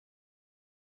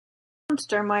Welcome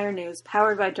to Dermwire News,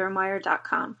 powered by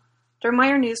Dermwire.com.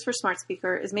 Dermwire News for Smart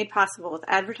Speaker is made possible with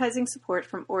advertising support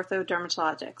from Ortho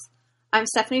Dermatologics. I'm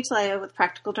Stephanie Taleo with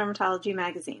Practical Dermatology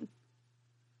Magazine.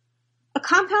 A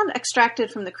compound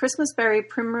extracted from the Christmasberry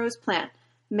primrose plant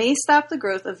may stop the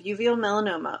growth of uveal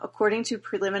melanoma, according to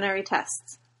preliminary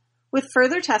tests. With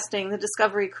further testing, the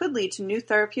discovery could lead to new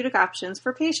therapeutic options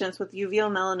for patients with uveal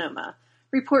melanoma,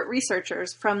 report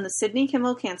researchers from the Sidney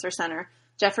Kimmel Cancer Center,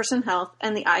 Jefferson Health,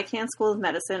 and the Icahn School of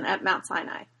Medicine at Mount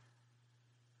Sinai.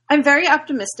 I'm very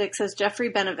optimistic, says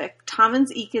Jeffrey Benovic,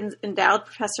 Thomas Eakins Endowed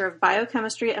Professor of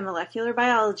Biochemistry and Molecular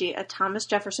Biology at Thomas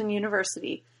Jefferson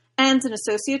University, and an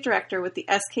Associate Director with the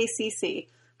SKCC,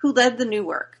 who led the new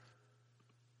work.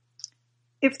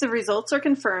 If the results are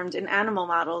confirmed in animal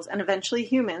models and eventually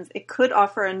humans, it could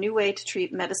offer a new way to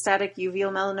treat metastatic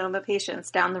uveal melanoma patients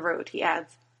down the road, he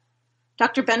adds.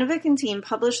 Dr. Benovic and team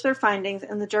published their findings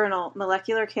in the journal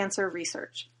Molecular Cancer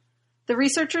Research. The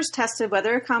researchers tested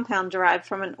whether a compound derived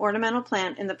from an ornamental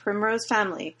plant in the primrose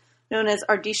family, known as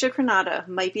Ardisia crenata,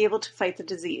 might be able to fight the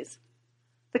disease.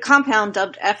 The compound,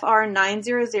 dubbed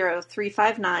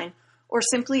FR900359, or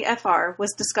simply FR,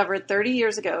 was discovered 30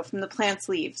 years ago from the plant's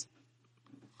leaves.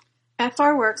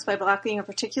 FR works by blocking a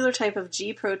particular type of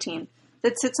G protein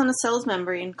that sits on a cell's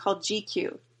membrane called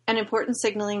GQ, an important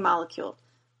signaling molecule.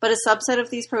 But a subset of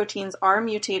these proteins are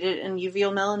mutated in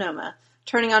uveal melanoma,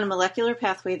 turning on a molecular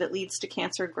pathway that leads to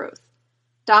cancer growth.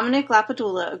 Dominic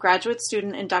Lapadula, a graduate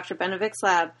student in Dr. Benovic's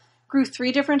lab, grew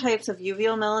 3 different types of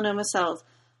uveal melanoma cells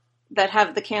that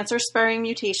have the cancer-sparing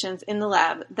mutations in the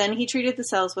lab, then he treated the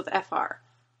cells with FR.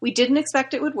 We didn't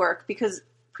expect it would work because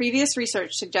previous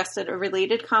research suggested a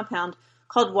related compound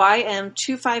called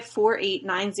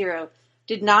YM254890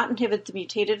 did not inhibit the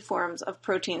mutated forms of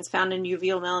proteins found in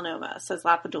uveal melanoma, says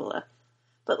Lapadula.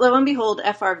 But lo and behold,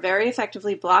 FR very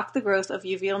effectively blocked the growth of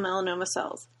uveal melanoma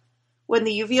cells. When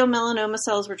the uveal melanoma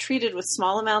cells were treated with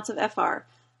small amounts of FR,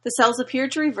 the cells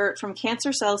appeared to revert from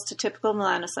cancer cells to typical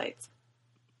melanocytes.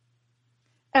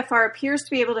 FR appears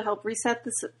to be able to help reset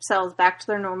the cells back to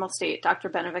their normal state, Dr.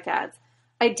 Benovic adds.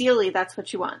 Ideally, that's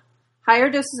what you want. Higher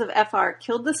doses of FR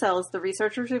killed the cells, the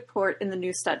researchers report in the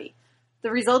new study. The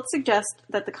results suggest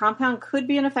that the compound could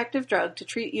be an effective drug to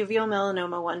treat uveal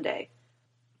melanoma one day.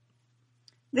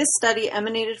 This study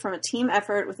emanated from a team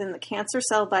effort within the Cancer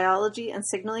Cell Biology and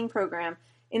Signaling Program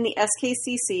in the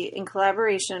SKCC in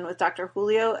collaboration with Dr.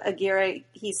 Julio Aguirre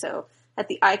Hiso at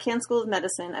the Icahn School of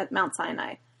Medicine at Mount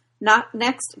Sinai.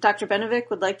 Next, Dr. Benovic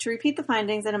would like to repeat the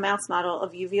findings in a mouse model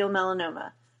of uveal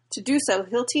melanoma. To do so,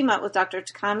 he'll team up with Dr.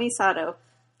 Takami Sato,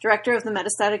 director of the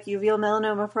Metastatic Uveal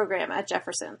Melanoma Program at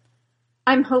Jefferson.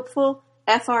 I'm hopeful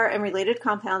FR and related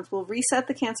compounds will reset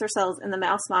the cancer cells in the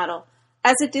mouse model,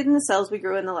 as it did in the cells we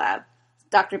grew in the lab,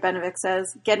 Dr. Benovic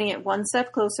says, getting it one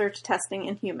step closer to testing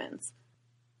in humans.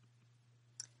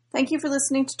 Thank you for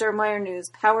listening to Dermwire News,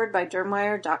 powered by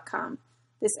Dermwire.com.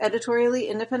 This editorially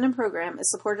independent program is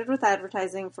supported with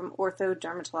advertising from Ortho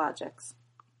Dermatologics.